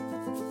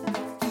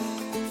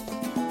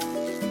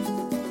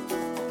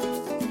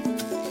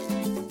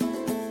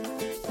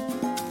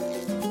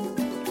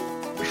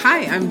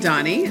Hi, I'm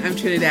Donnie. I'm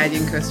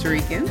Trinidadian Costa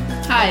Rican.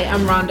 Hi,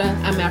 I'm Rhonda.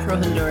 I'm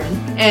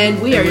Afro-Honduran.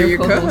 And we are We're your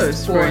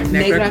co-hosts for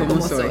Negra Negra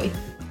como soy.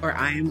 Or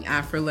I am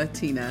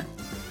Afro-Latina.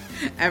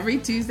 Every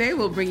Tuesday,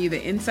 we'll bring you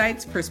the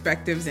insights,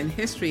 perspectives, and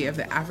history of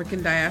the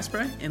African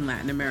diaspora in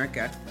Latin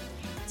America.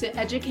 To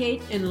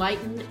educate,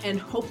 enlighten, and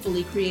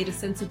hopefully create a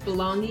sense of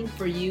belonging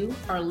for you,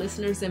 our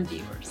listeners and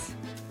viewers.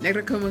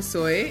 Negra como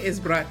soy is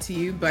brought to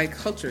you by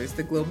Cultures,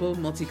 the global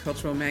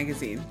multicultural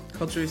magazine.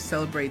 Cultures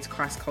celebrates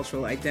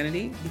cross-cultural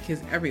identity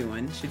because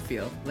everyone should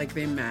feel like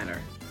they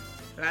matter.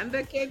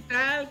 Randa, ¿qué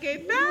tal?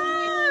 ¿Qué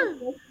tal?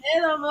 ¿Cómo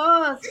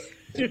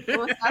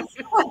estás?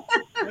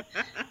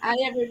 Hi,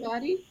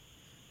 everybody.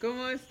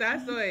 ¿Cómo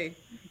estás hoy?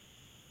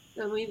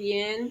 Estoy muy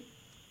bien.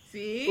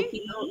 ¿Sí?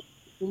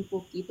 Un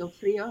poquito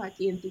frío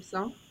aquí en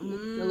Tucson. It's a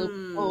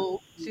little cold.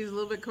 She's a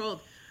little bit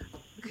cold.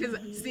 Because,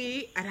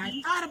 see, and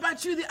I thought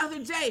about you the other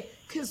day.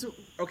 Because,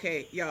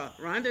 okay, y'all,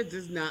 Rhonda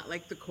does not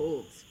like the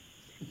colds.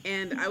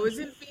 And I was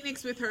in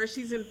Phoenix with her.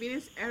 She's in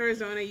Phoenix,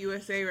 Arizona,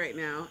 USA right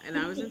now. And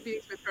I was in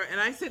Phoenix with her. And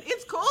I said,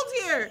 it's cold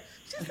here.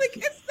 She's like,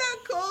 it's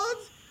not cold.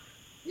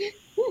 Yes.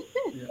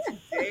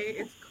 Today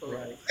it's cold.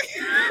 Right.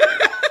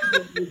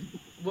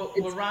 Well,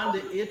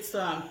 Rhonda, it's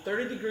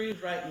 30 degrees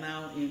right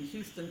now in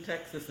Houston,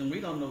 Texas, and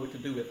we don't know what to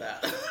do with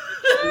that.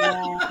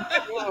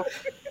 Yeah.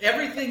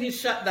 Everything is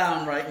shut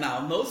down right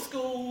now. No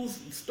schools,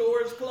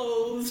 stores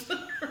closed.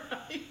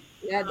 Right?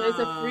 Yeah, there's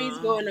a freeze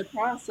going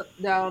across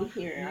down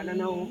here. I don't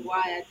know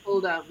why.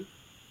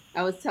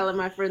 I was telling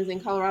my friends in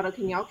Colorado,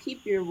 can y'all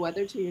keep your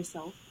weather to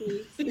yourself,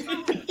 please? I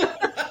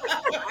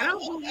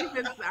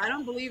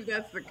don't believe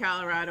that's the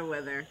Colorado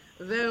weather.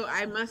 Though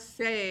I must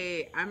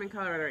say, I'm in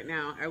Colorado right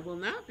now. I will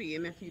not be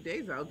in a few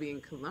days. I'll be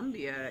in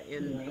Colombia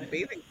in a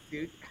bathing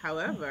suit.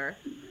 However,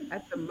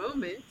 at the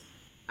moment,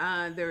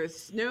 there is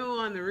snow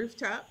on the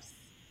rooftops.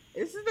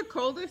 This is the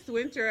coldest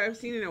winter I've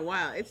seen in a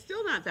while. It's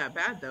still not that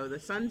bad though. The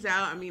sun's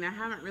out. I mean, I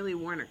haven't really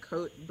worn a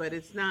coat, but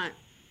it's not,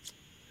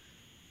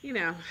 you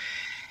know,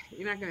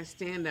 you're not going to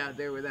stand out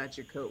there without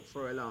your coat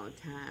for a long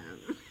time.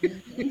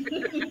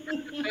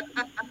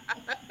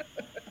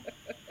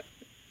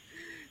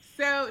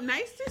 So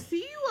nice to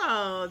see you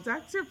all.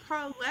 Dr.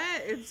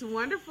 Paulette, it's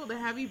wonderful to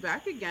have you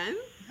back again.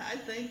 Hi,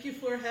 thank you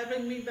for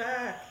having me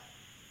back.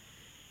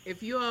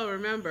 If you all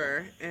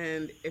remember,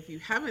 and if you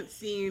haven't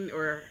seen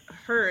or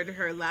heard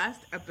her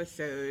last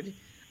episode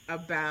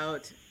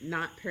about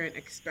not parent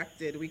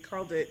expected, we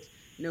called it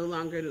No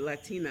Longer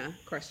Latina, ?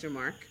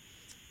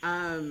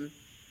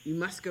 You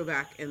must go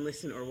back and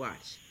listen or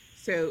watch.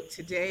 So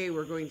today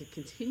we're going to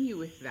continue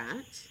with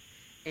that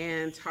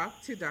and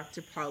talk to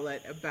Dr.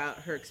 Paulette about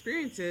her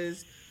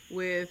experiences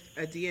with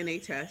a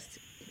DNA test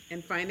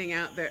and finding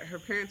out that her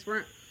parents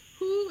weren't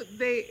who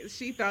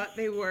she thought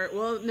they were.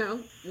 Well,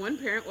 no, one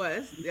parent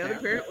was, the other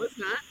parent was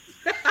not.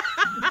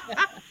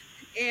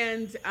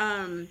 And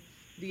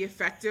the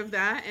effect of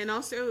that, and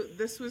also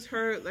this was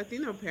her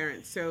Latino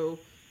parents. So,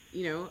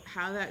 you know,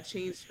 how that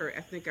changed her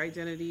ethnic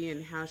identity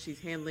and how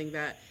she's handling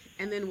that,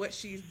 and then what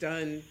she's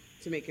done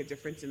to make a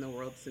difference in the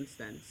world since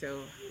then.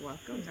 So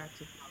welcome,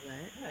 Dr.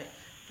 Paulette. Hi.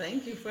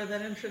 Thank you for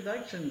that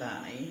introduction,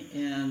 Donnie.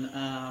 And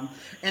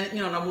you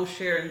know, and I will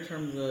share in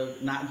terms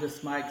of not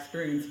just my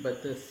experience,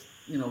 but this,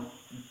 you know,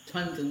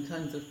 tons and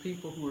tons of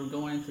people who are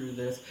going through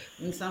this.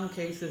 In some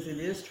cases, it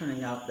is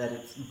turning out that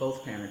it's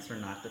both parents are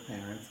not the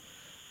parents.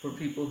 For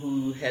people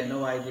who had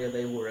no idea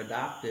they were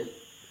adopted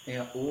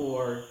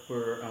or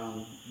were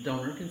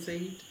donor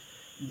conceived,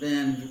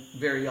 then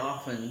very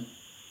often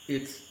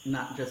it's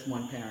not just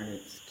one parent,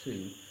 it's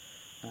two.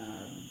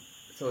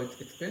 So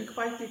it's been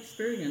quite the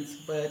experience,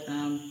 but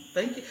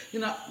thank you. You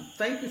know,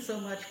 thank you so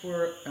much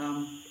for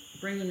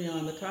bringing me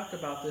on to talk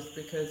about this,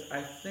 because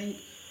I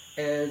think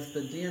as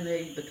the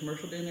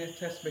commercial DNA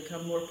tests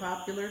become more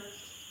popular,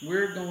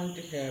 we're going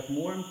to have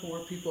more and more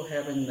people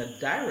having the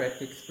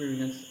direct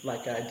experience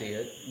like I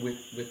did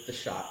with the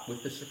shock,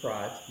 with the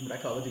surprise, what I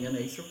call a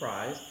DNA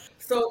surprise.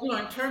 So, you know,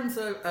 in terms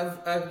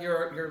of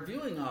your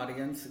viewing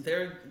audience,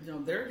 there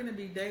are going to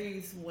be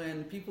days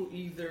when people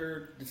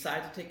either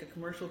decide to take a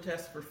commercial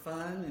test for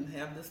fun and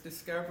have this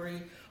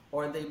discovery,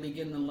 or they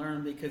begin to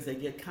learn because they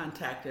get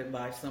contacted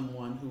by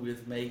someone who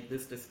has made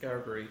this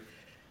discovery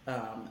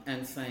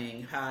and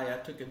saying, hi, I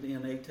took a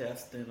DNA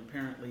test and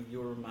apparently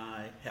you're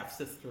my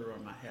half-sister or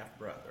my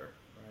half-brother,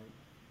 right?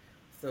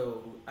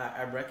 So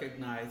I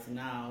recognize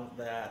now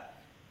that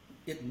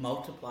it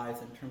multiplies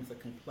in terms of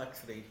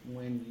complexity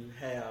when you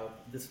have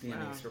this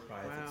DNA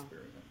surprise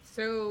experience.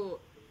 So,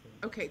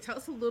 okay, tell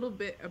us a little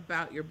bit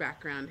about your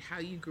background, how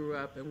you grew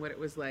up and what it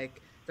was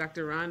like.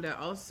 Dr. Rhonda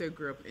also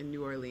grew up in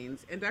New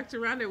Orleans. And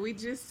Dr. Rhonda, we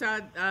just saw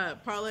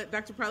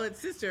Dr. Paulette's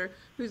sister,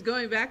 who's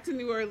going back to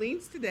New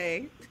Orleans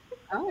today.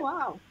 Oh,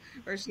 wow.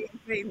 Or she's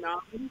saying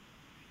no.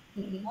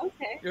 Mm-hmm.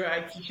 Okay. You're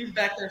right. She's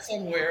back there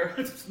somewhere.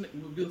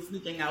 We'll be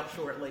sneaking out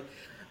shortly.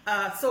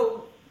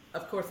 So,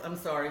 of course, I'm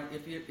sorry.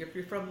 If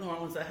you're from New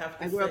Orleans, I have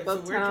to say. I grew up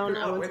uptown.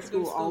 I went to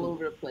school all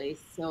over the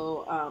place.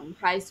 So,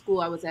 high school,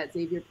 I was at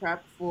Xavier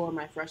Prep for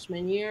my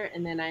freshman year,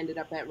 and then I ended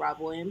up at Rob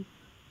Williams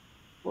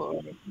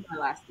for my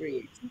last 3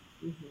 years.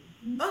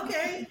 Mm-hmm.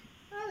 Okay.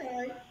 All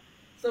right.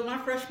 So my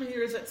freshman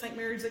year is at St.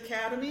 Mary's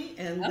Academy,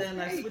 and then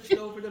I Okay. switched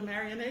over to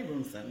Marian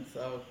Abramson.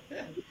 So,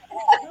 yeah.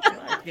 All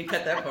right. You can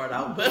cut that part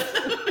out, but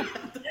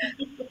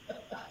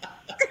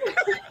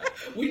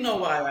we know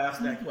why I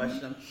asked that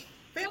question.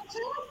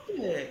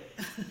 Fantastic.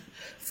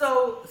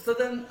 So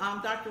then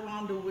Dr.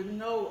 Rhonda would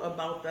know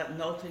about that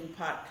melting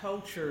pot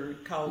culture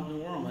called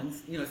New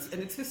Orleans,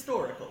 and it's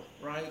historical,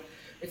 right?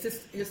 It's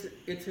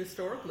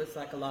historical. It's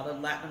like a lot of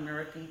Latin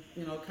American,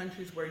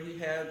 countries where you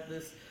had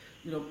this,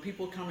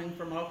 people coming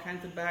from all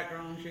kinds of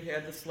backgrounds. You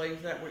had the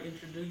slaves that were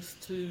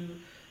introduced to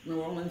New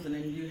Orleans, and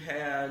then you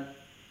had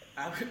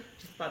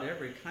just about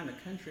every kind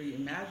of country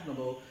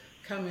imaginable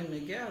coming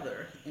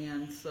together.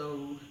 And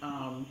so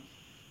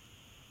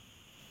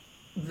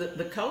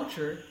the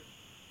culture,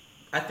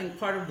 I think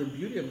part of the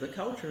beauty of the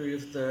culture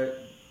is that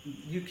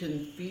you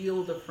can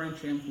feel the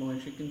French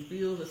influence, you can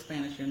feel the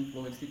Spanish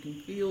influence, you can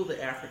feel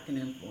the African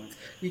influence,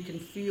 you can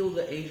feel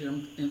the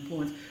Asian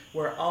influence,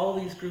 where all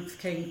these groups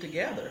came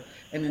together,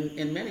 and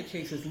in many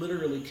cases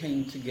literally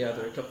came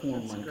together to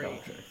form That's one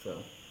great. culture.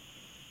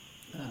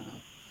 Uh,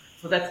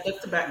 so that's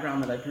the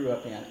background that I grew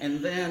up in, and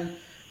then,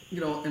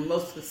 and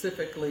most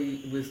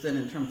specifically was then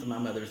in terms of my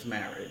mother's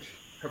marriage,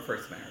 her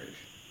first marriage,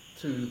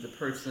 to the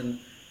person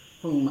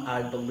whom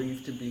I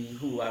believe to be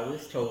who I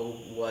was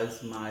told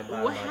was my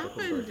What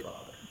biological birth happened?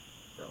 father.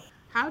 So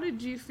How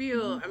did you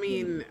feel? I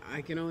mean,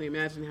 I can only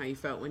imagine how you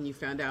felt when you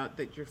found out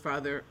that your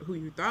father, who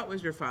you thought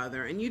was your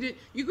father, and you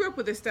grew up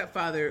with a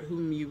stepfather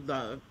whom you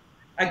loved.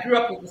 I grew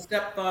up with a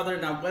stepfather,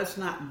 and I was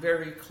not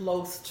very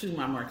close to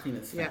my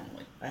Martinez Yeah.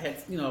 family. I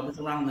had, I was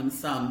around them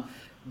some,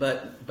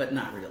 but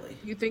not really,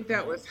 You think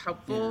that right? was And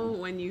helpful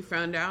when you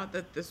found out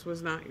that this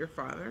was not your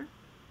father?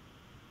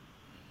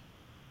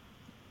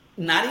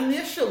 not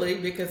initially,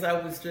 because I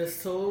was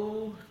just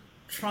so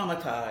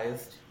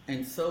traumatized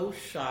and so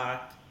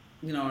shocked.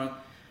 You know,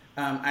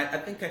 I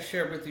think I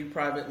shared with you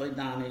privately,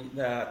 Donnie,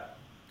 that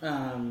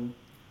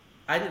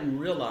I didn't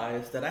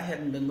realize that I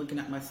hadn't been looking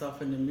at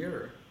myself in the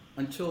mirror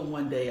until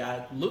one day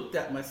I looked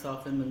at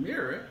myself in the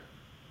mirror,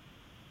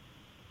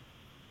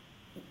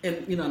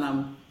 and and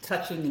I'm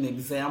touching and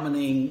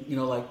examining,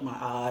 like my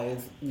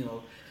eyes,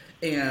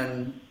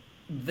 and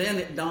then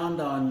it dawned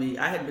on me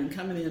I had been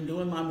coming in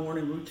doing my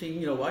morning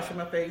routine, washing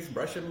my face,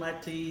 brushing my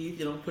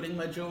teeth, putting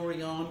my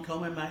jewelry on,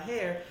 combing my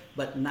hair,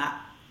 but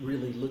not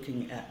really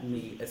looking at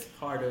me as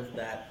part of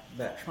that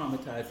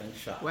traumatizing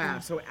shock. Wow.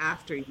 So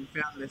after you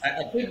found this,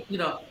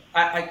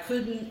 I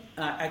couldn't,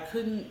 I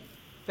couldn't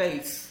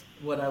face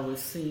what I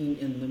was seeing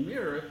in the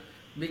mirror,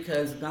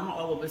 because now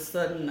all of a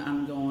sudden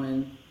I'm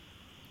going,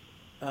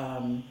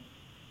 um,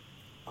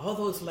 all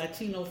those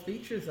Latino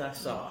features I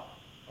saw,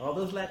 all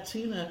those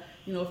Latina,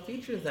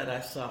 features that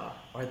I saw,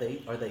 are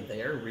they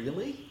there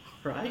really?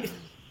 Right?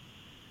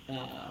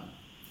 Um,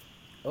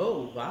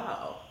 oh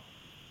wow,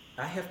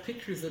 I have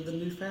pictures of the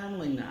new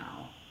family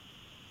now.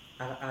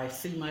 I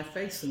see my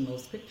face in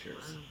those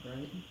pictures, wow.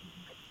 right?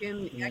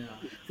 I Yeah.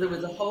 There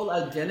was a whole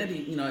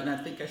identity, and I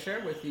think I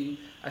shared with you,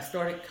 I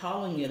started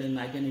calling it an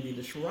identity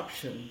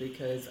disruption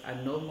because I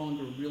no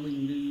longer really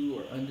knew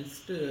or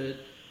understood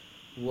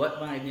what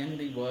my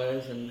identity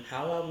was and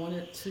how I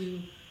wanted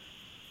to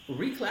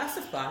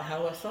reclassify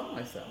how I saw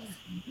myself.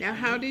 Now,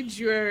 how Right? did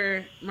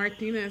your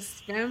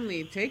Martinez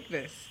family take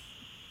this?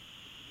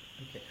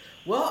 Okay.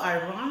 Well,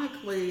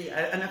 ironically,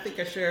 and I think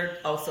I shared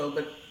also,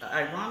 but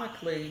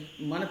ironically,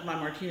 one of my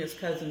Martinez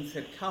cousins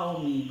had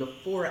called me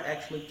before I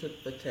actually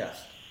took the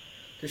test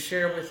to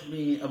share with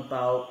me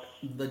about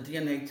the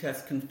DNA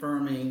test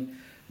confirming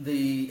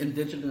the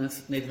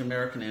indigenous Native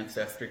American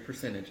ancestry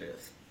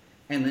percentages.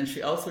 And then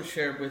she also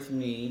shared with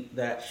me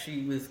that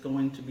she was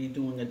going to be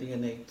doing a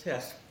DNA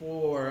test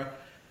for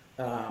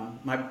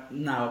my,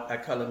 now I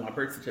call him my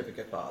birth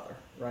certificate father,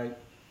 right?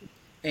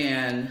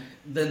 And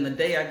then the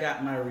day I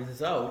got my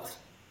results,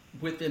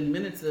 within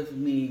minutes of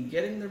me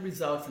getting the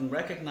results and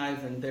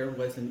recognizing there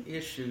was an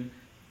issue,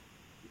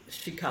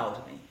 she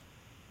called me,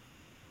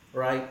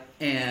 right?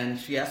 And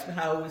she asked me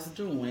how I was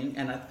doing,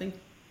 and I think,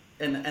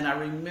 and I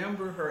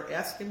remember her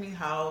asking me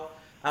how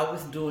I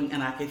was doing,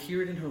 and I could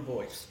hear it in her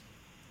voice.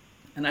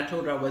 And I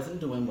told her I wasn't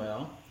doing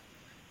well.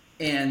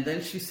 And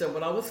then she said,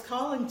 "Well, I was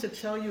calling to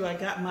tell you I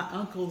got my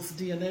uncle's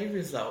DNA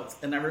results."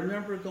 And I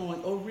remember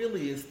going, "Oh,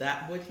 really? Is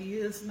that what he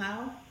is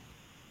now?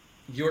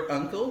 Your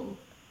uncle?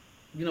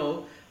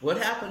 What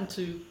happened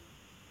to,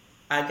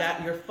 I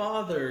got your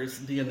father's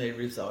DNA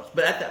results?"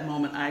 But at that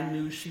moment, I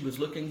knew she was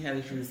looking at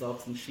his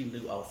results, and she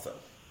knew also,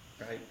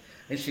 right?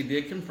 And she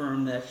did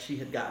confirm that she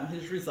had gotten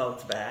his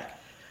results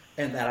back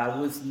and that I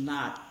was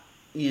not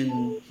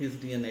in his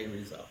DNA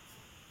results,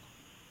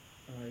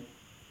 right?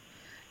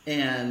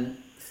 And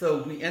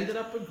so we ended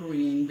up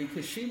agreeing,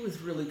 because she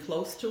was really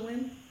close to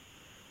him,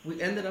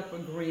 we ended up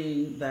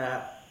agreeing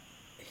that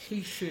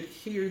he should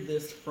hear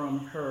this from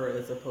her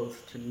as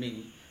opposed to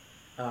me,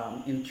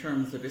 in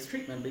terms of his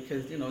treatment,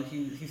 because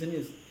he's in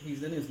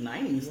his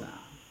 90s now,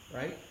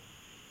 right?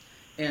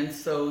 And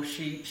so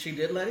she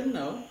did let him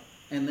know,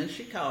 and then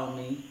she called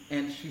me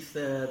and she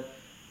said,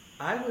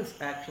 I was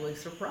actually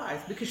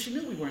surprised because she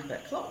knew we weren't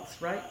that close,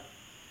 right?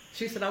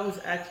 She said, I was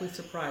actually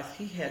surprised.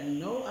 He had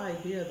no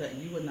idea that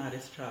you were not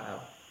his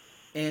child.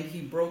 And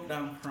he broke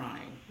down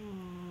crying.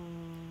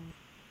 Oh,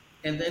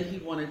 And then he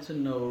wanted to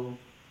know,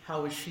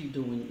 how is she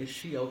doing? Is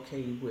she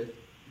okay with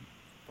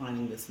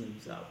finding this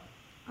news out?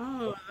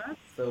 oh, that's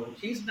So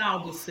he's now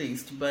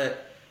deceased,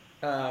 but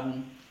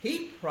he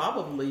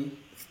probably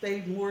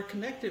stayed more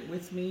connected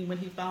with me when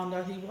he found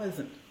out he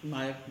wasn't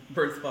my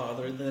birth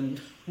father than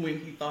when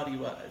he thought he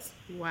was.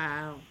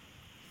 wow.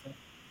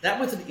 That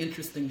was an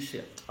interesting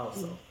shift,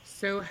 also.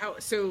 So how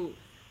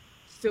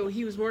so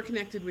he was more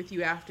connected with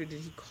you after.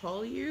 Did he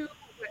call you?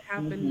 What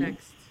happened hmm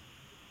next?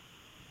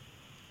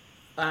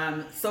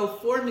 So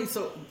for me,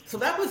 so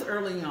that was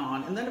early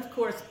on, and then of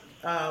course,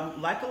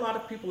 like a lot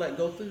of people that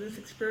go through this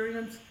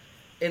experience,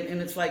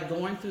 and it's like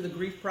going through the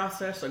grief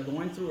process or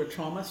going through a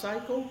trauma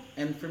cycle.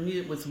 And for me,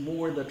 it was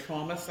more the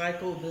trauma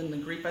cycle than the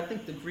grief. I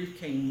think the grief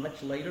came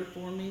much later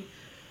for me.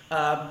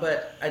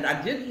 But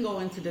I didn't go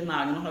into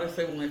denial. You know how they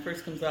say when it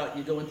first comes out,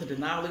 you go into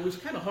denial. It was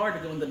kind of hard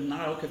to go into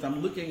denial because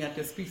I'm looking at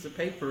this piece of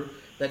paper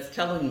that's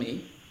telling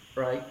me,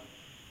 right,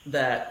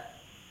 that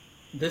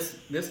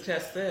this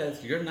test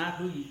says you're not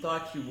who you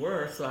thought you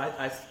were. So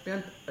I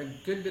spent a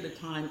good bit of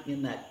time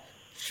in that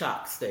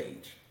shock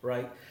stage,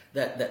 right?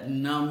 That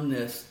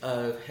numbness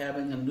of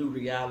having a new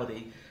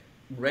reality,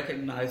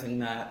 recognizing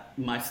that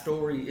my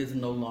story is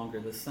no longer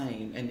the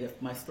same. And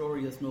if my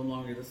story is no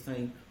longer the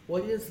same,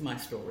 what is my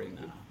story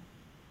now?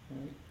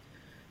 Right?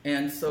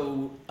 And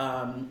so,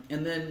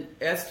 and then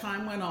as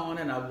time went on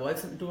and I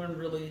wasn't doing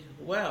really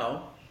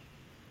well,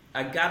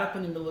 I got up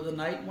in the middle of the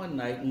night one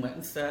night and went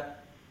and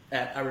sat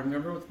at, I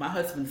remember, with my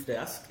husband's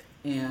desk,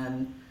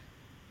 and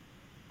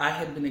I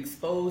had been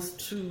exposed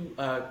to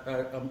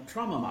a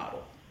trauma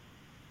model.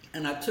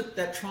 And I took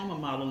that trauma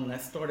model and I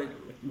started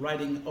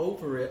writing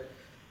over it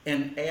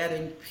and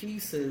adding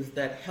pieces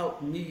that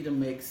helped me to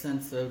make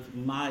sense of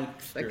my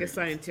Like a experience,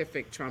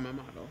 scientific trauma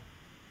model.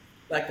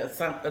 like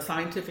a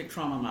scientific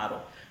trauma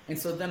model. And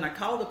so then I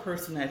called the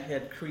person that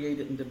had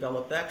created and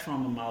developed that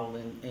trauma model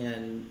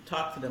and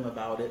talked to them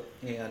about it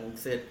and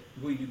said,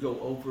 will you go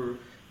over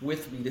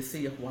with me to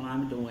see if what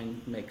I'm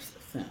doing makes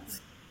sense,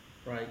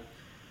 right?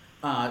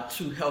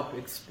 To help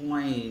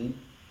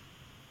explain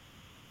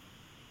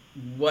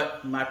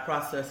what my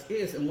process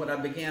is. And what I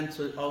began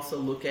to also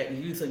look at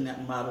using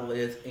that model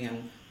is,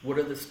 and what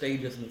are the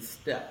stages and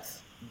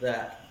steps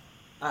that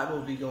I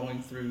will be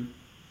going through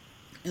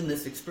in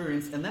this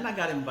experience. And then I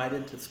got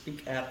invited to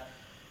speak at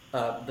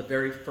the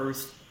very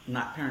first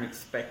Not Parent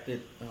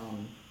Expected,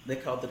 they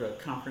called it a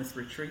conference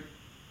retreat.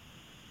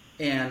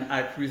 And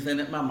I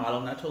presented my model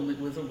and I told them it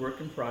was a work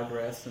in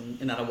progress,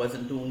 and I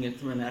wasn't doing it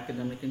through an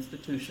academic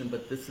institution,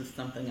 but this is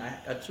something,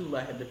 a tool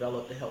I had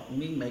developed to help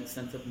me make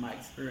sense of my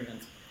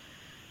experience.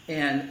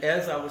 And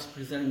as I was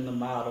presenting the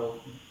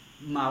model,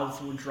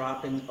 mouths were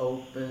dropping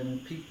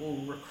open,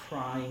 people were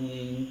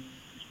crying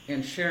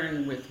and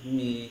sharing with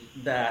me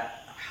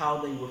that how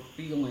they were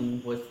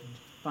feeling was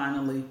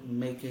finally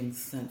making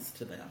sense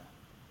to them.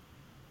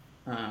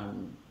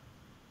 Um,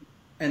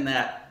 and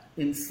that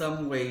in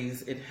some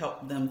ways it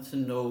helped them to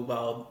know,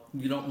 well,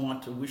 you don't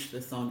want to wish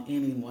this on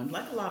anyone,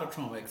 like a lot of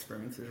trauma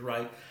experiences,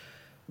 right?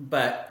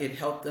 But it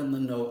helped them to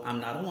know I'm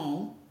not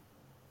alone,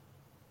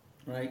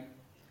 right?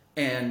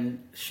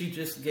 And she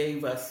just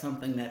gave us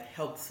something that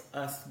helps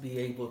us be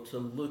able to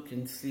look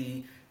and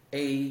see,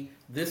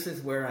 this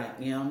is where I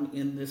am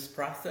in this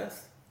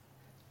process,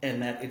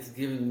 and that it's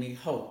giving me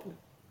hope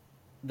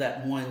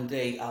that one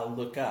day I'll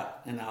look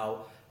up and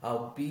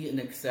I'll be in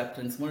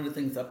acceptance. One of the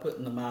things I put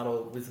in the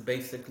model was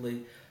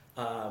basically,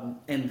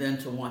 and then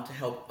to want to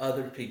help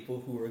other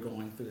people who are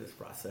going through this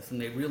process.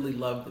 And they really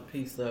love the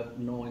piece of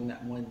knowing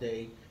that one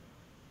day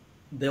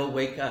they'll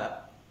wake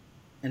up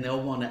and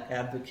they'll want to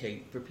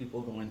advocate for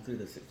people going through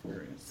this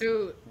experience.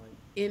 So, Right.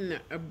 in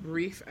a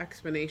brief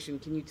explanation,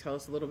 can you tell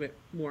us a little bit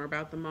more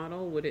about the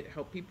model? Would it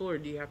help people, or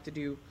do you have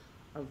to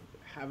a,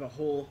 have a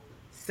whole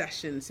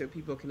session so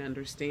people can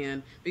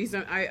understand? Because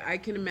I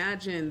can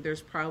imagine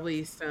there's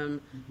probably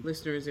some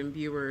listeners and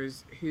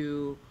viewers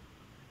who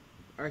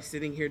are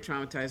sitting here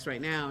traumatized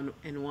right now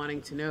and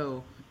wanting to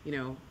know, you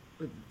know,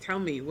 tell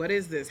me, what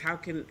is this? How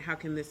can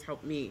this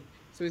help me?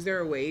 So, is there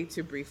a way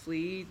to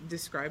briefly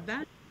describe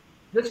that?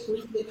 Just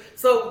briefly,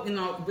 so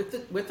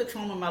with the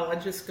trauma model, I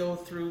just go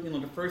through.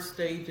 The first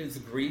stage is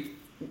grief.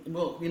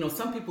 Well,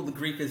 some people the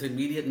grief is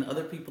immediate, and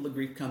other people the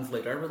grief comes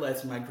later. I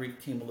realized my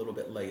grief came a little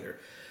bit later,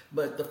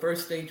 but the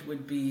first stage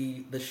would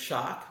be the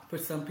shock. For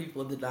some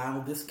people, the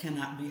denial. This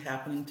cannot be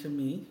happening to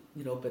me,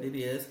 but it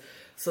is.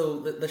 So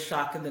the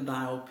shock and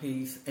denial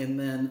piece, and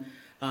then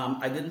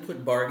I didn't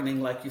put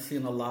bargaining like you see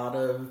in a lot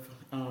of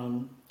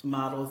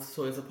models.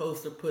 So as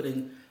opposed to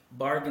putting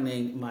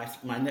bargaining,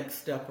 my next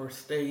step or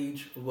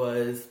stage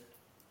was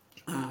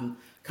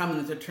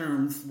coming to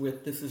terms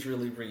with this is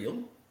really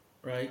real,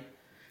 right?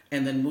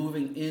 And then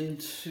moving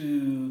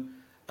into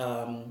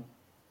um,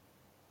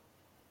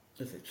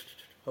 is it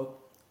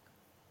hope,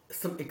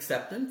 some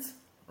acceptance,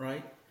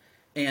 right?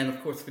 And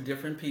of course, for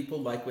different people,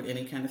 like with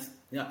any kind of,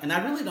 and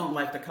I really don't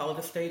like to call it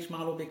a stage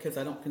model because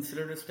I don't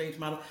consider it a stage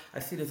model. I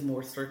see it as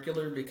more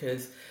circular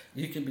because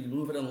you can be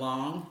moving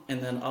along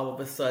and then all of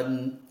a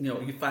sudden,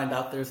 you find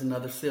out there's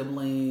another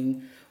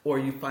sibling or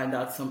you find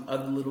out some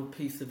other little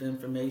piece of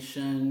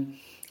information.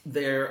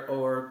 There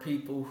are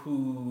people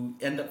who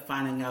end up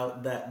finding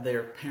out that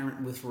their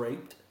parent was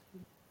raped.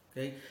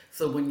 Okay,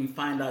 so when you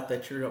find out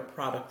that you're a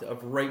product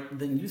of rape,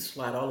 then you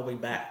slide all the way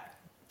back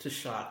to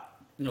shock,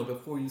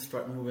 before you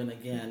start moving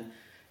again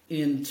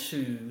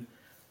into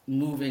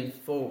moving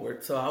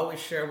forward. So I always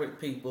share with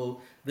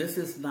people, this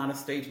is not a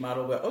stage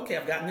model where, okay,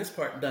 I've gotten this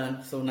part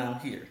done, so now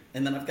here,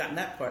 and then I've gotten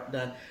that part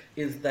done,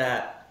 is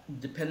that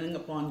depending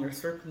upon your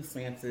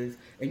circumstances,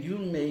 and you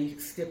may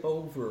skip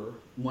over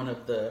one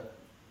of the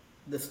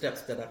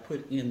steps that I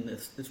put in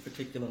this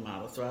particular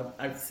model. So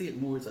I see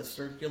it more as a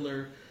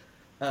circular,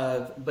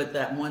 but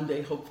that one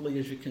day, hopefully,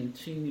 as you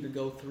continue to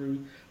go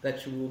through,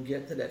 that you will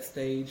get to that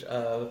stage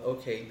of,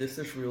 okay, this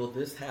is real,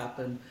 this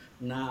happened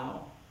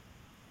now.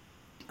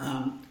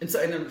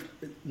 And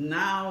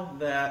now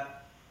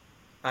that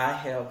I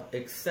have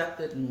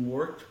accepted and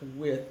worked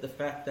with the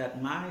fact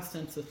that my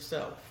sense of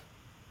self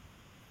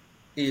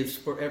is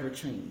forever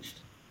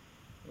changed,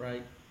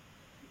 right?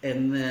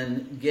 And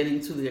then getting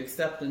to the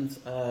acceptance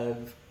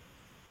of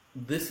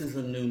this is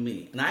a new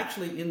me. And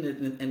actually,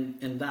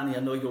 and Donnie,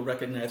 I know you'll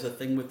recognize the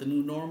thing with the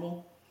new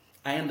normal.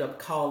 I end up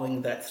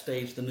calling that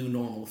stage the new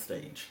normal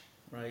stage,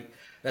 right?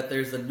 That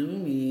there's a new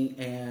me,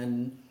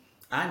 and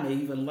I may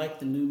even like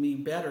the new me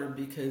better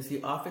because you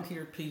often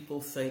hear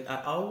people say,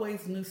 I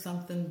always knew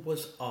something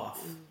was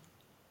off,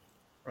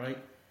 right?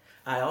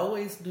 I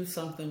always knew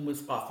something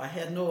was off. I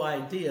had no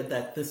idea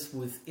that this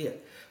was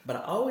it. But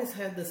I always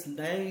had this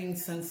nagging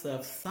sense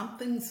of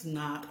something's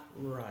not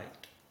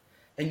right.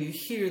 And you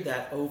hear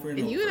that over and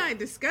over. And you and I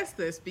discussed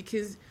this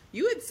because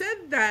you had said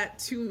that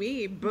to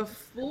me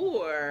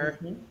before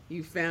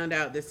you found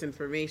out this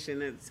information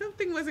that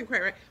something wasn't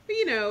quite right. But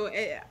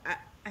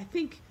I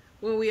think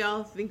when we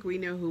all think we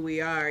know who we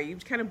are, you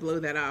kind of blow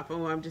that off.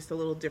 Oh, I'm just a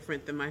little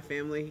different than my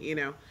family.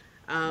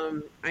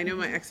 I know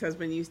my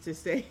ex-husband used to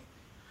say,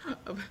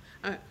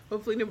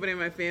 hopefully nobody in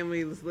my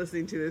family was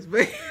listening to this,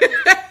 but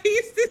he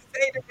used to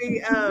say to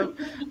me,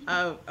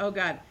 oh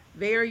God,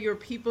 they are your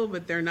people,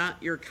 but they're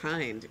not your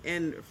kind.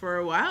 And for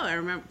a while, I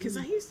remember, because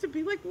I used to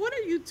be like, what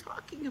are you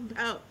talking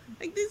about?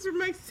 Like, these are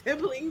my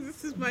siblings.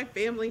 This is my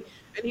family.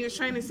 And he was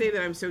trying to say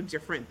that I'm so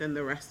different than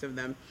the rest of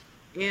them.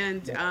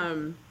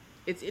 And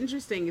it's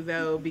interesting,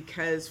 though,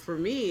 because for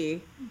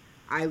me,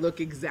 I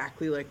look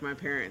exactly like my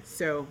parents.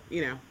 So,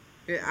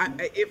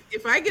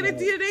 if I get a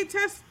DNA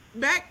test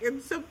back and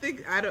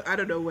something, I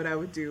don't know what I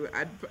would do.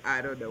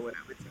 I don't know what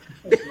I would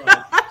do.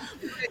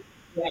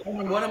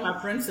 And one of my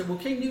friends said, well,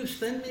 can you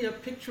send me a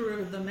picture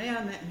of the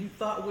man that you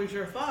thought was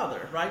your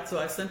father, right? So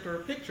I sent her a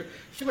picture.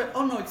 She went,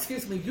 oh, no,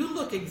 excuse me, you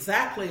look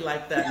exactly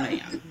like that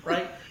man,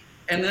 right?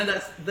 And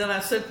then I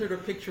sent her a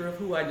picture of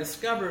who I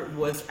discovered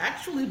was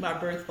actually my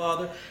birth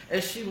father.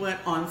 And she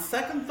went, on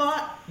second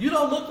thought, you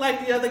don't look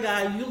like the other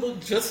guy. You look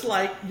just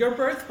like your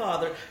birth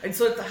father. And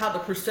so how the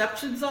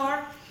perceptions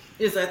are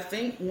is, I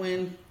think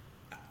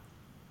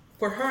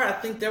for her, I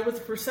think there was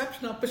a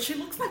perception of, but she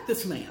looks like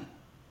this man.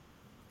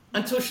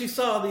 Until she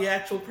saw the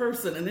actual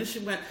person. And then she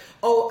went,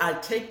 oh, I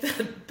take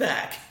that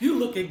back. You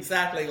look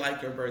exactly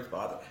like your birth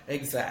father.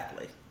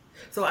 Exactly.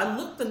 So I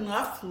looked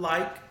enough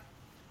like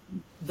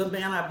the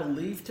man I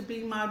believed to be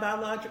my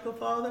biological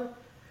father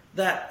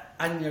that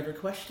I never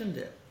questioned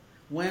it.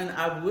 When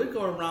I would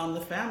go around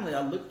the family,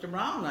 I looked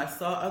around, I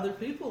saw other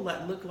people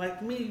that looked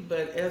like me,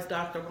 but as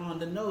Dr.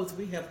 Rhonda knows,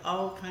 we have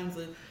all kinds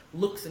of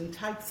looks and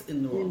types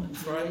in New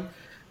Orleans, right?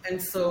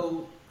 And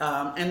so,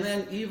 and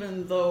then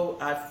even though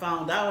I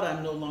found out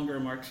I'm no longer a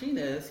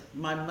Martinez,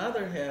 my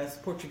mother has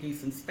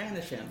Portuguese and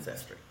Spanish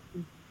ancestry,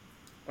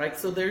 right?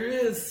 So there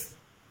is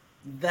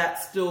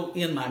that still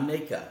in my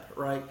makeup,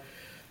 right?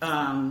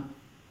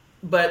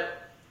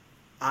 But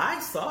I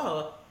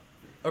saw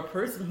a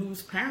person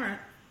whose parent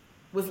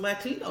was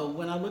Latino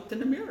when I looked in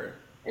the mirror.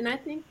 And I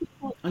think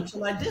people,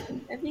 until I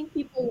didn't. I think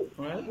people,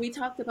 Right? we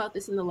talked about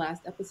this in the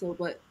last episode,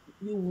 but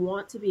you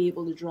want to be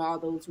able to draw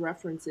those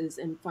references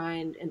and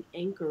find an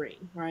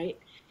anchoring, right?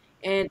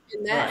 And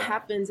that Right.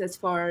 happens as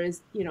far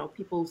as,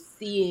 people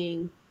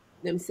seeing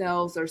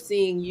themselves or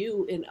seeing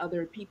you in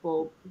other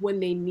people when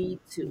they need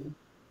to.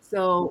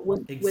 So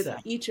with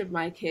Exactly. each of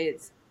my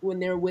kids, when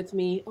they're with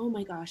me, oh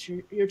my gosh,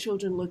 your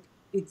children look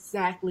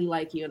exactly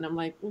like you. And I'm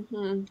like,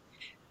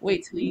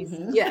 wait till you,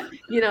 yeah,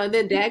 and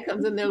then dad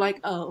comes in, they're like,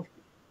 oh,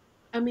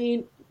 I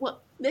mean,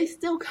 well, they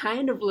still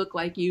kind of look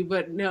like you,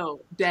 but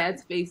no,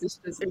 dad's face is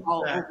just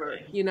all over.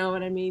 Exactly. You know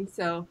what I mean?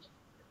 So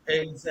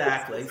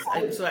Exactly. it's how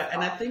And you so,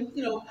 and I think,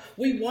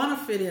 we want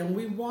to fit in,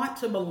 we want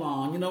to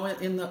belong, in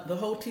the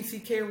whole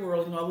TCK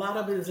world, a lot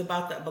of it is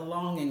about that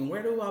belonging.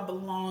 Where do I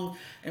belong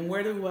and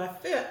where do I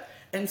fit?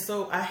 And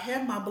so I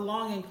had my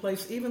belonging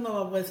place, even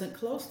though I wasn't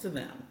close to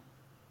them.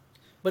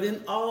 But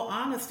in all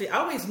honesty, I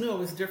always knew I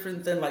was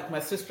different than like my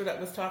sister that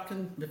was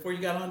talking before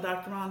you got on,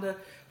 Dr. Rhonda.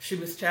 She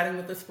was chatting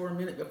with us for a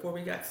minute before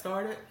we got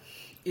started.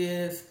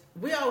 Is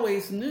we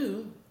always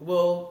knew,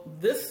 well,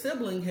 this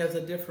sibling has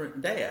a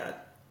different dad.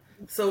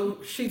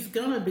 So she's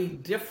gonna be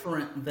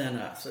different than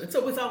us. And so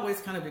it was always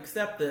kind of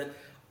accepted,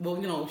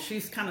 well,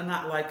 she's kind of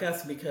not like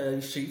us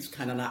because she's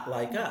kind of not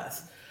like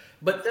us.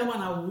 But then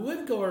when I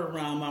would go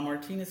around my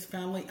Martinez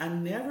family, I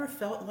never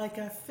felt like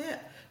I fit.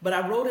 But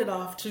I wrote it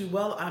off to,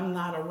 well, I'm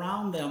not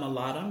around them a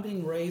lot. I'm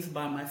being raised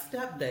by my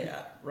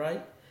stepdad,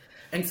 right?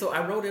 And so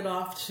I wrote it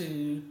off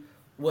to,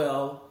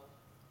 well,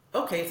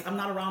 okay, so I'm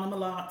not around them a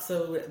lot,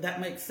 so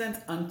that makes sense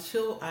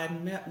until I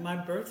met my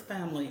birth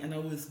family and I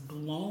was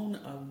blown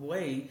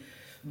away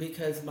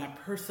because my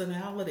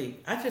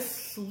personality, I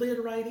just slid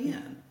right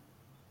in.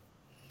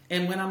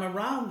 And when I'm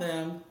around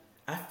them,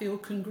 I feel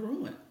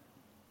congruent.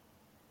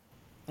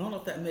 I don't know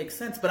if that makes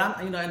sense, but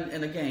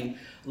and again,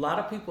 a lot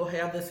of people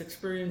have this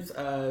experience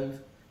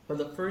of, for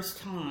the first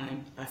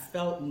time, I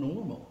felt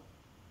normal.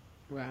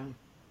 Wow.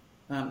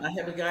 I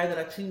have a guy that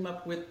I team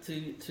up with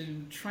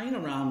to train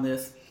around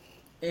this,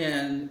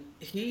 and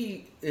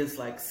he is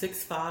like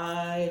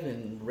 6'5"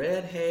 and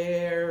red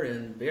hair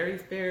and very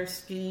fair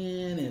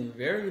skin and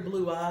very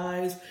blue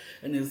eyes,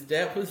 and his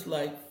dad was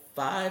like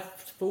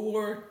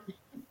 5'4"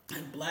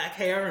 and black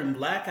hair and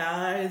black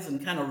eyes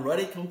and kind of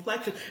ruddy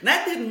complexion. And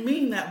that didn't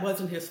mean that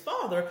wasn't his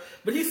father,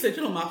 but he said,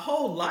 my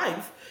whole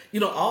life,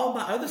 all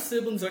my other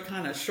siblings are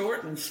kind of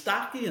short and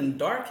stocky and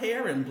dark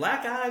hair and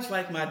black eyes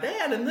like my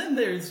dad, and then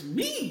there's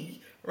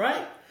me,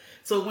 right?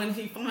 So when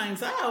he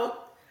finds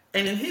out,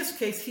 and in his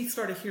case, he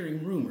started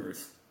hearing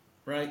rumors,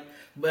 right?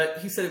 But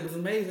he said it was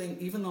amazing,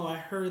 even though I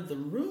heard the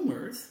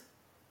rumors,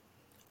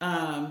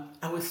 I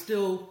was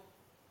still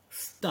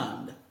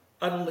stunned,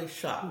 utterly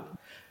shocked.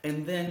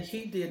 And then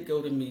he did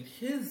go to meet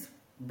his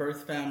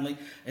birth family,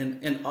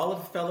 and all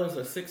of the fellas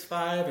are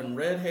 6'5" and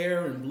red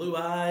hair and blue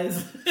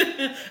eyes.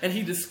 And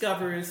he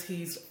discovers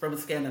he's from a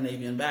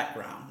Scandinavian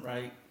background,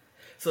 right?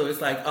 So it's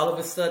like all of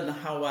a sudden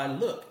how I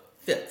look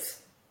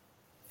fits.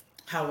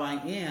 How I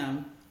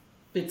am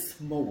fits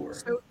more.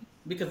 So,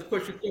 Because, of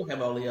course, you still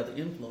have all the other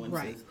influences.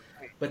 right.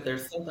 But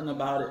there's something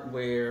about it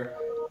where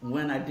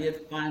when I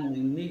did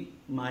finally meet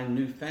my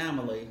new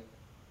family,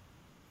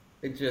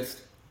 it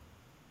just,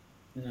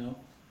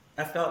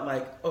 I felt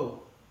like,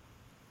 oh,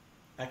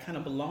 I kind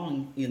of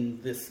belong in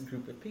this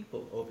group of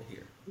people over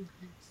here.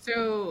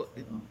 So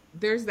You know?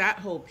 there's that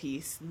whole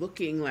piece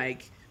looking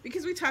like,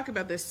 because we talk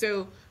about this.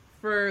 So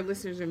for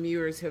listeners and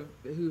viewers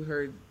who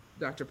heard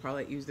Dr.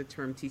 Paulette use the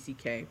term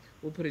TCK,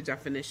 we'll put a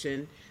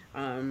definition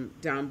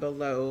down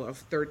below of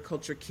third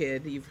culture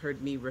kid. You've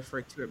heard me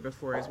refer to it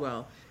before as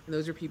well. And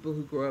those are people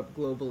who grow up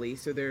globally.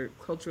 So they're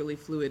culturally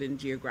fluid and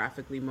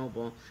geographically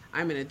mobile.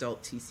 I'm an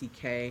adult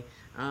TCK.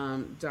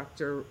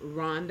 Dr.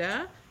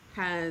 Rhonda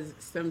has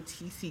some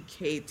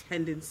TCK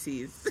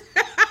tendencies.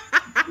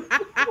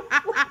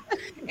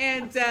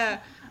 And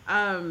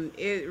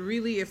it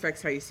really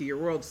affects how you see your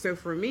world. So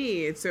for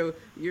me,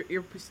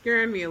 you're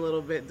scaring me a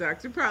little bit,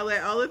 Dr.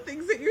 Paulette, all the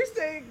things that you're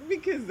saying,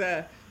 because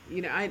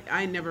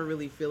I never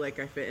really feel like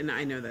I fit, and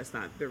I know that's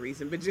not the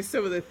reason, but just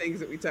some of the things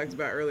that we talked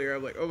about earlier,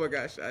 I'm like, oh my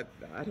gosh, I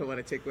don't want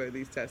to take one of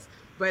these tests.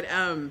 But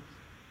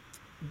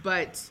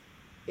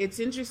it's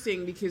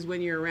interesting because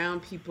when you're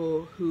around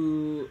people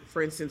who,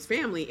 for instance,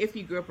 family, if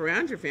you grew up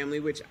around your family,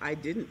 which I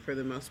didn't for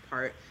the most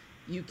part,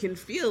 you can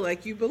feel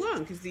like you belong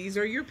because these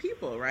are your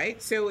people,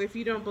 right? So if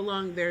you don't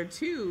belong there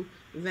too,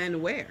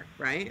 then where,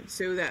 right?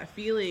 So that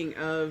feeling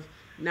of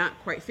not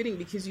quite fitting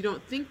because you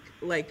don't think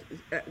like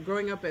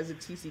growing up as a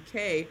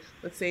TCK,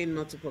 let's say in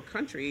multiple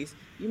countries,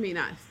 you may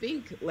not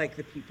think like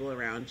the people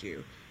around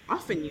you.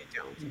 Often you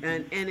don't.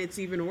 Mm-hmm. And it's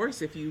even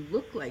worse if you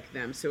look like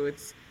them. So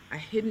it's a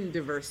hidden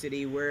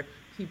diversity where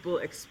people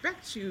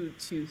expect you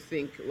to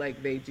think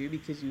like they do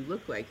because you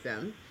look like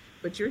them,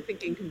 but you're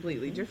thinking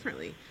completely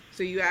differently.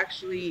 So you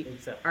actually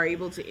Exactly. are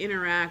able to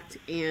interact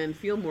and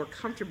feel more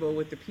comfortable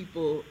with the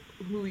people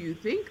who you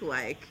think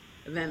like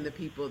than the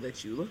people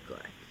that you look like,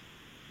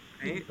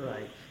 right?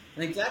 Right.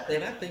 And exactly.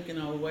 And I think in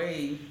a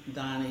way,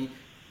 Donnie,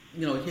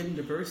 hidden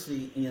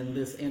diversity in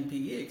this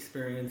NPE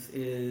experience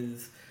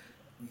is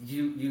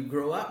you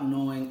grow up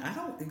knowing I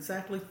don't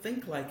exactly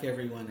think like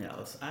everyone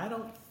else. I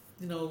don't,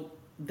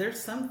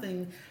 there's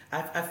something,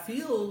 I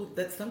feel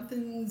that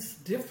something's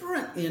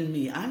different in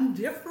me. I'm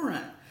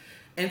different.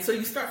 And so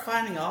you start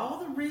finding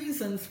all the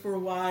reasons for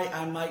why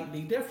I might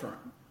be different,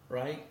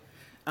 right?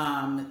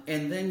 And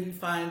then you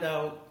find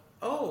out,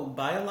 oh,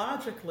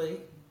 biologically,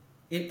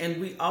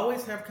 and we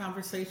always have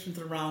conversations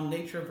around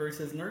nature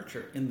versus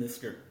nurture in this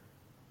group,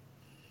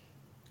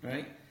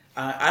 right?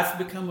 I've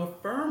become a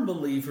firm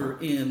believer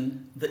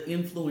in the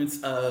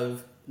influence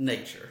of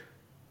nature,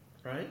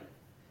 right?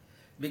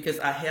 Because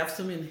I have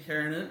some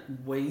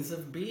inherent ways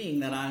of being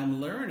that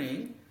I'm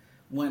learning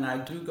when I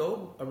do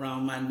go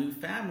around my new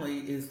family,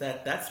 is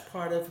that that's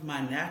part of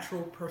my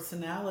natural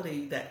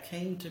personality that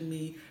came to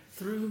me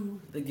through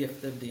the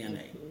gift of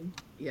DNA.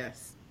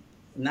 Yes.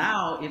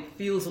 Now it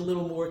feels a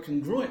little more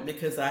congruent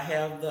because I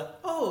have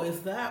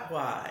is that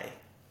why?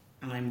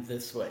 I'm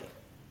this way.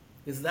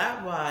 Is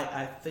that why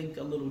I think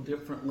a little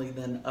differently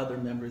than other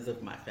members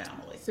of my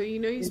family? So,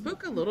 you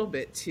spoke a little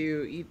bit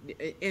too,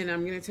 and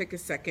I'm going to take a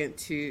second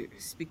to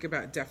speak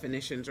about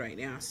definitions right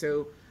now.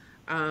 So,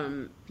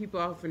 people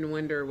often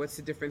wonder what's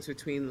the difference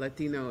between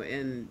Latino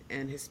and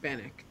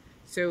Hispanic.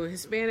 So,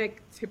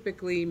 Hispanic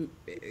typically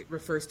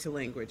refers to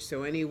language.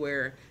 So,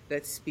 anywhere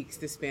that speaks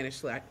the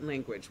Spanish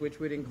language, which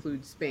would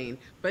include Spain,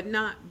 but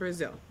not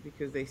Brazil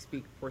because they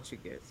speak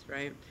Portuguese,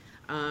 right?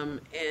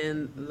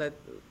 And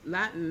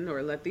Latin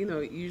or Latino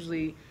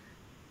usually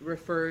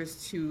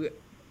refers to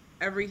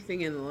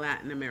everything in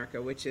Latin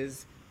America, which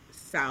is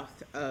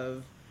south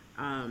of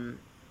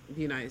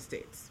the United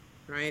States,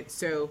 right?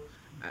 So,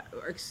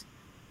 or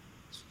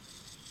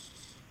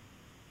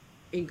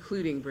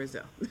including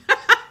Brazil.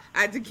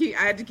 I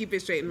had to keep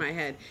it straight in my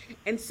head,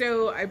 and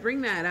so I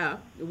bring that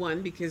up,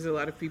 one, because a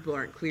lot of people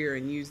aren't clear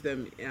and use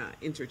them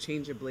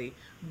interchangeably,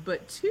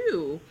 but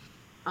two,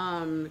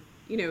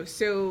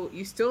 so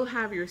you still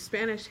have your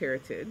Spanish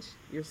heritage,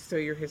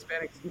 your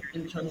Hispanic In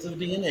heritage, terms of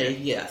DNA,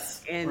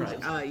 yes. and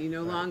Right. you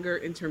no Right. longer,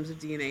 in terms of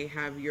DNA,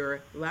 have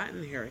your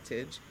Latin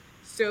heritage.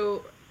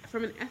 So,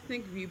 from an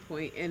ethnic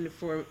viewpoint, and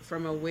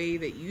from a way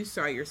that you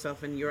saw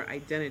yourself and your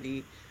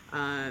identity,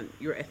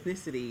 your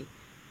ethnicity,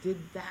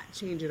 did that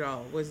change at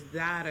all? Was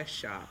that a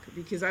shock?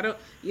 Because I don't,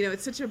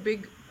 it's such a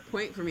big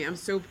point for me. I'm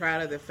so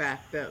proud of the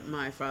fact that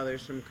my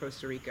father's from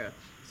Costa Rica.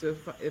 So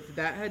if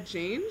that had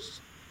changed,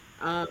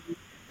 um,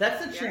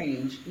 That's a yeah.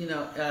 change,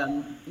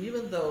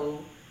 even though,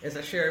 as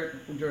I shared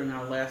during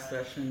our last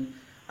session,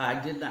 I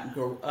did not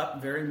grow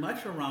up very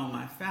much around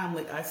my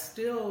family. I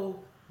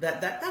still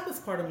that was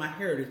part of my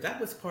heritage. That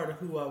was part of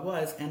who I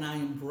was, and I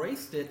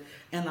embraced it.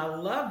 And I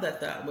love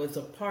that that was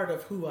a part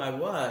of who I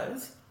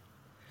was,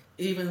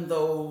 even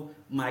though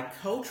my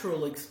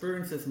cultural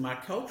experiences, my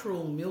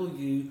cultural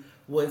milieu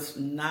was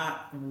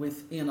not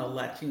within a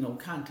Latino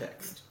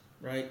context,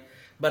 right?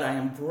 But I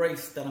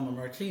embraced that I'm a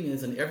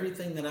Martinez and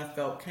everything that I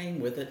felt came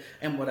with it.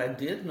 And what I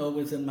did know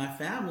was in my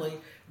family,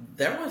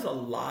 there was a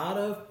lot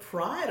of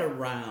pride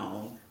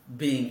around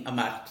being a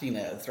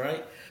Martinez,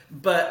 right?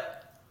 But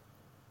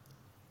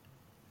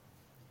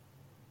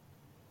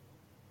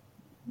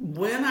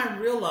when I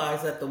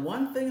realized that the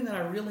one thing that I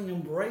really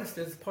embraced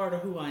as part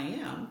of who I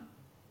am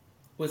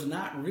was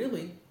not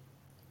really,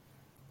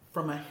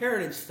 from a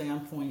heritage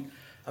standpoint,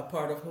 a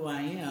part of who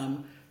I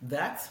am,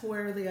 that's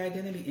where the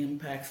identity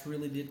impacts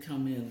really did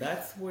come in.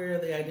 That's where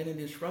the identity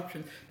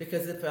disruption,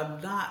 because if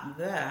I'm not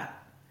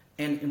that,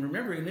 and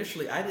remember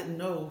initially I didn't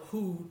know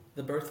who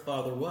the birth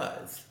father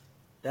was.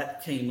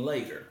 That came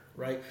later,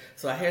 right?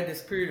 So I had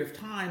this period of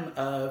time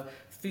of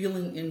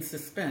feeling in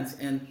suspense.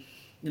 And,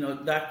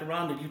 Dr.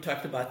 Rhonda, you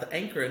talked about the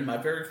anchor, and my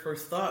very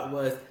first thought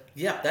was,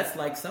 yeah, that's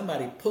like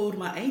somebody pulled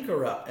my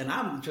anchor up, and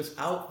I'm just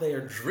out there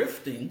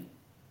drifting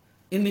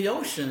in the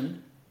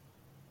ocean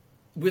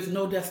with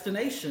no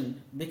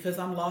destination because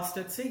I'm lost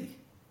at sea.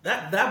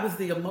 That was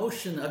the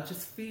emotion of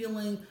just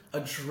feeling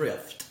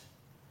adrift.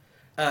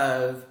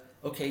 Of,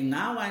 okay,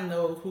 now I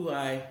know who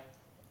I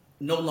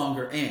no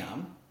longer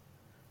am,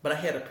 but I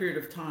had a period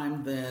of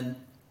time then,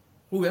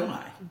 who am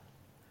I?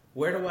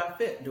 Where do I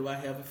fit? Do I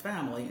have a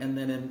family? And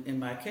then in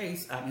my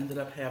case, I ended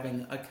up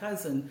having a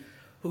cousin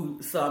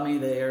who saw me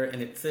there,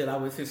 and it said I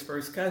was his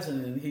first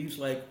cousin, and he's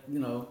like,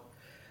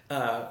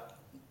 uh,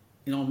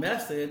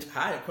 message,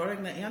 hi,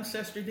 according to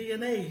Ancestry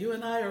DNA, you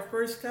and I are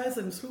first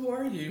cousins. Who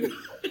are you?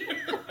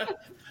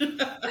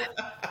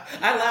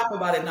 I laugh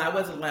about it now. I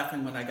wasn't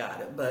laughing when I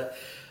got it, but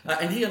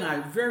and he and I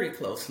are very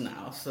close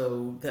now.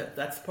 So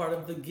that's part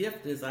of the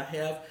gift is I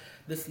have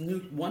this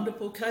new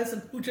wonderful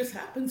cousin who just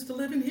happens to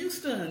live in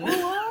Houston. Oh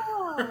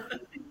wow,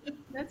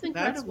 that's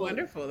That's incredible.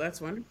 wonderful.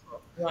 That's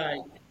wonderful. Right.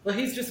 Well,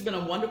 he's just been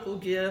a wonderful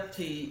gift.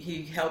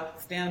 He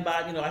helped stand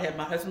by. I had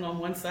my husband on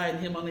one side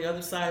and him on the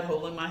other side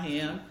holding my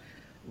hand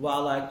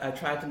while I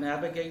tried to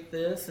navigate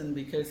this. And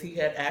because he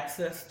had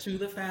access to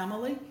the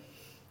family,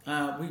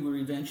 we were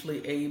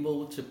eventually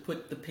able to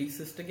put the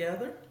pieces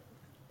together.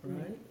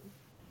 Right.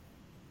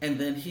 And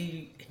then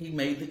he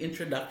made the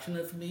introduction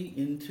of me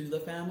into the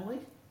family.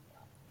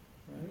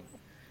 Right.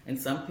 And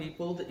some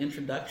people, the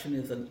introduction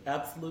is an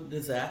absolute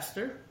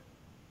disaster.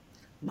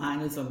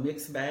 Mine is a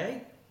mixed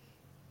bag.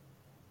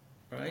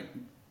 Right?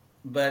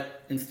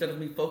 But instead of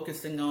me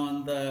focusing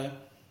on the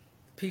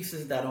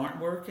pieces that aren't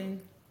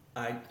working,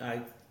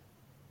 I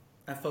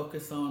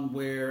focus on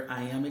where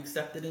I am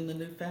accepted in the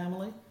new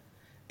family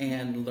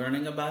and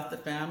learning about the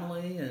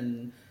family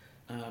and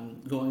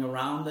going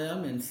around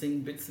them and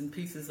seeing bits and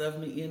pieces of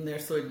me in there.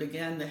 So it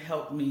began to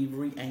help me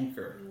re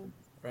anchor,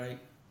 right?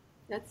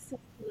 That's such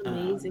an um,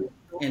 amazing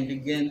and story.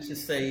 begin to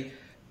say,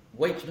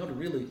 wait, the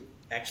really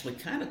actually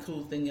kind of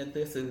cool thing at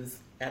this is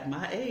at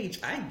my age,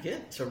 I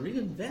get to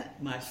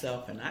reinvent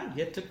myself and I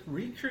get to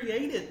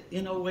recreate it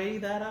in a way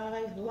that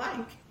I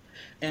like.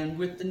 And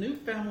with the new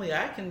family,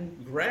 I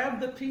can grab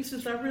the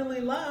pieces I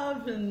really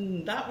love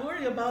and not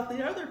worry about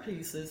the other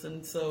pieces.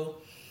 And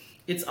so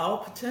it's all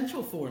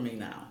potential for me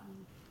now,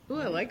 Ooh,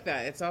 I right? like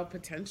that. It's all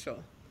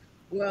potential.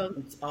 Well,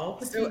 It's all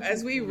so potential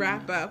as we for me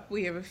wrap now. up,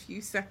 we have a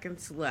few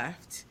seconds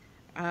left.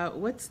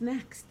 What's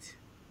next?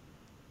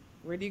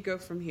 Where do you go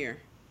from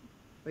here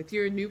with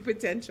your new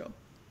potential?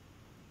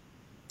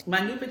 My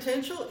new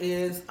potential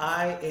is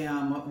I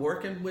am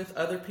working with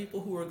other people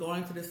who are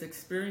going through this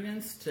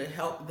experience to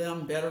help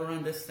them better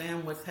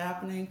understand what's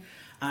happening.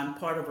 I'm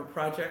part of a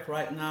project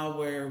right now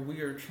where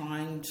we are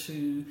trying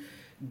to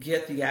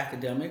get the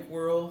academic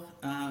world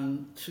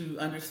to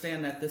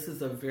understand that this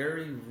is a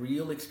very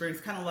real experience,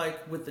 kind of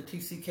like with the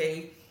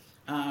TCK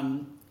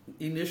um,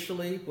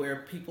 initially,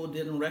 where people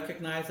didn't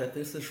recognize that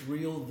this is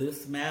real,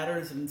 this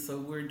matters, and so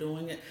we're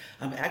doing it.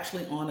 I'm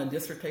actually on a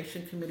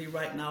dissertation committee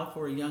right now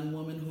for a young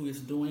woman who is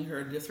doing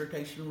her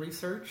dissertation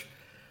research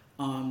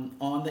on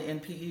the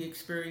NPE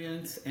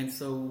experience, and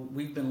so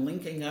we've been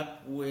linking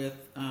up with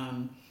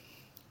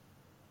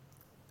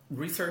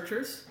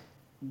researchers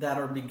that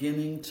are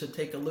beginning to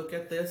take a look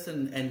at this,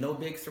 and no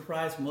big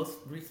surprise, most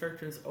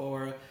researchers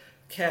are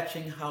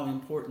catching how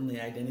important the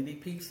identity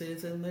piece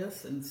is in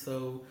this, and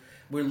so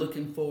we're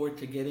looking forward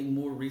to getting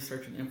more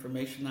research and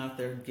information out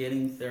there,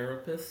 getting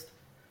therapists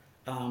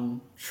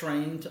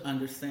trained to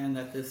understand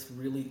that this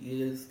really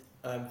is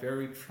a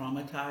very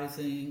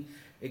traumatizing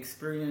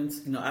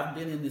experience. You know, I've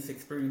been in this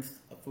experience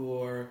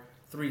for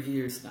 3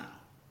 years now,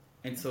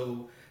 and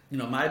so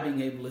my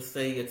being able to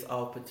say it's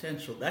all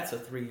potential, that's a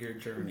 3-year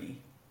journey,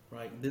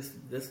 right? This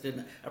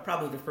didn't.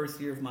 Probably the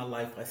first year of my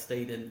life, I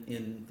stayed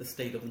in the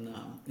state of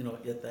numb.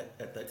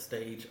 At that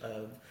stage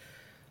of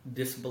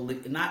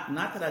disbelief. Not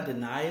that I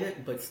denied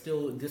it, but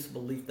still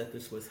disbelief that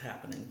this was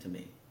happening to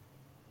me.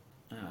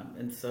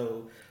 And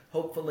so,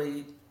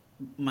 hopefully,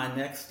 my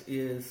next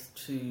is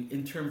to,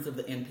 in terms of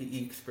the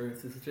NPE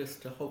experience, is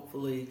just to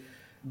hopefully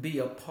be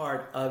a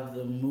part of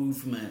the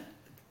movement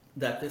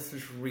that this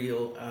is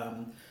real.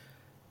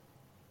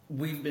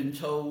 We've been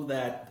told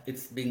that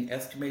it's being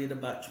estimated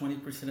about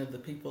 20% of the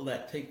people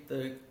that take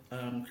the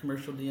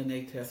commercial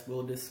DNA test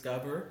will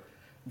discover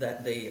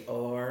that they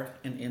are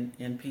an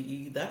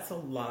NPE. That's a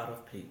lot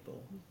of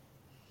people.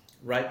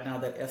 Right now,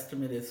 that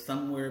estimate is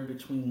somewhere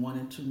between 1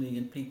 and 2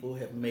 million people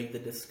have made the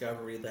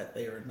discovery that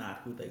they are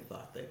not who they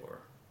thought they were.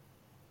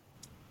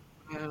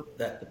 Wow.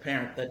 That the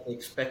parent that they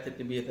expected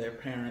to be their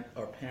parent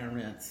or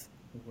parents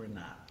were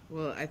not.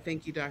 Well, I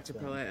thank you, Dr. So,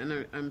 Paulette,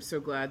 and I'm so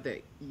glad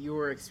that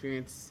your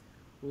experience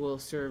will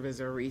serve as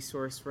a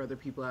resource for other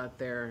people out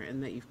there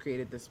and that you've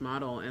created this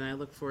model. And I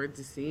look forward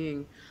to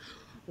seeing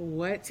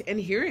what and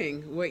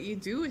hearing what you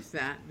do with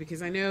that,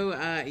 because I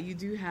know you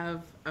do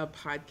have a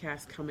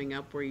podcast coming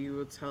up where you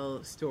will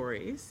tell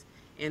stories.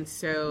 And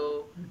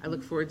so I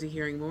look forward to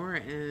hearing more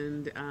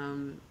and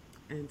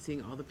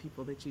seeing all the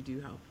people that you do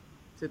help.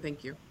 So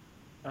thank you.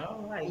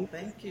 all right,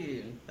 thank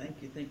you,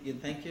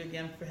 thank you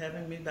again for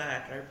having me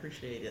back. I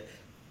appreciate it.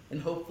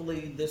 And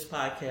hopefully, this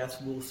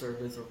podcast will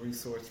serve as a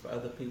resource for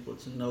other people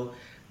to know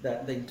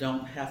that they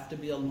don't have to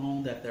be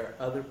alone, that there are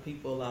other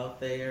people out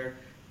there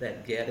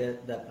that get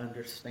it, that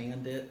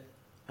understand it,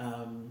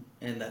 and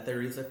that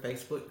there is a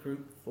Facebook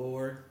group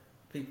for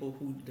people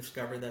who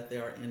discover that they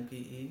are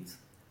NPEs.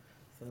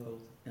 So,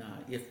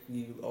 if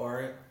you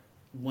are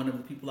one of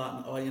the people out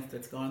in the audience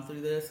that's gone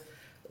through this,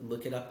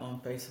 look it up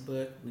on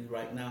Facebook. We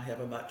right now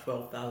have about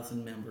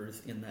 12,000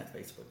 members in that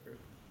Facebook group.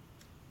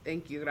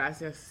 Thank you.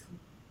 Gracias.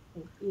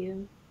 Thank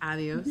you.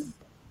 Adios.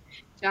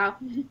 Ciao.